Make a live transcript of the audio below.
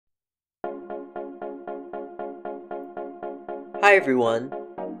Hi everyone,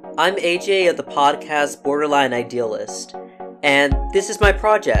 I'm AJ of the podcast Borderline Idealist, and this is my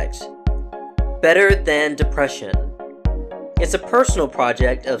project, Better Than Depression. It's a personal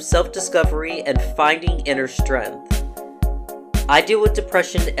project of self-discovery and finding inner strength. I deal with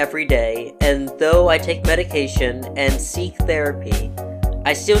depression every day, and though I take medication and seek therapy,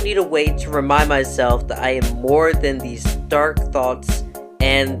 I still need a way to remind myself that I am more than these dark thoughts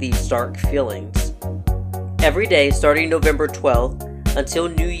and these dark feelings. Every day, starting November 12th until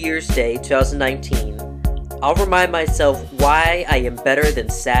New Year's Day 2019, I'll remind myself why I am better than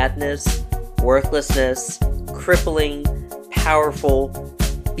sadness, worthlessness, crippling, powerful,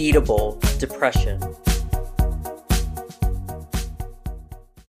 beatable depression.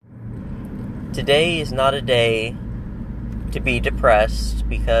 Today is not a day to be depressed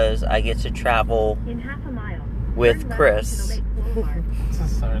because I get to travel with Chris.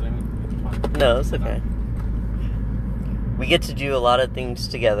 No, it's okay. We get to do a lot of things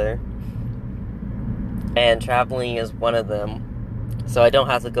together, and traveling is one of them, so I don't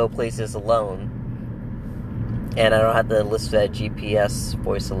have to go places alone, and I don't have to listen to that GPS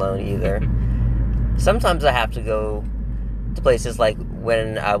voice alone either. Sometimes I have to go to places like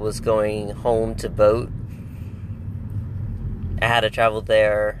when I was going home to vote. I had to travel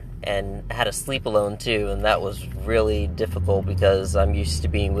there, and I had to sleep alone too, and that was really difficult because I'm used to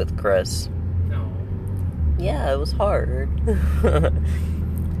being with Chris. Yeah, it was hard.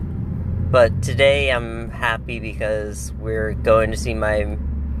 But today I'm happy because we're going to see my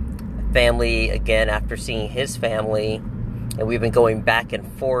family again after seeing his family, and we've been going back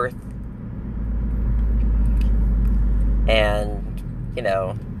and forth. And,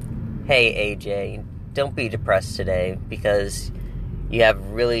 hey AJ, don't be depressed today because you have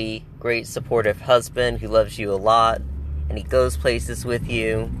a really great supportive husband who loves you a lot, and he goes places with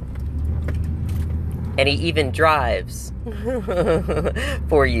you. And he even drives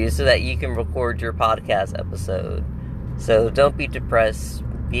for you so that you can record your podcast episode. So don't be depressed.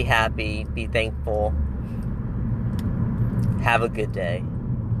 Be happy. Be thankful. Have a good day.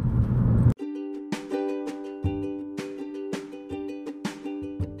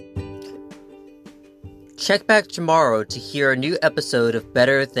 Check back tomorrow to hear a new episode of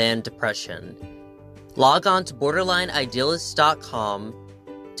Better Than Depression. Log on to BorderlineIdealist.com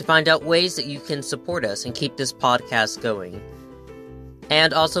to find out ways that you can support us and keep this podcast going.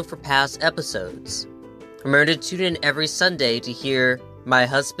 And also for past episodes. Remember to tune in every Sunday to hear my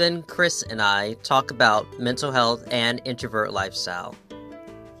husband, Chris, and I talk about mental health and introvert lifestyle.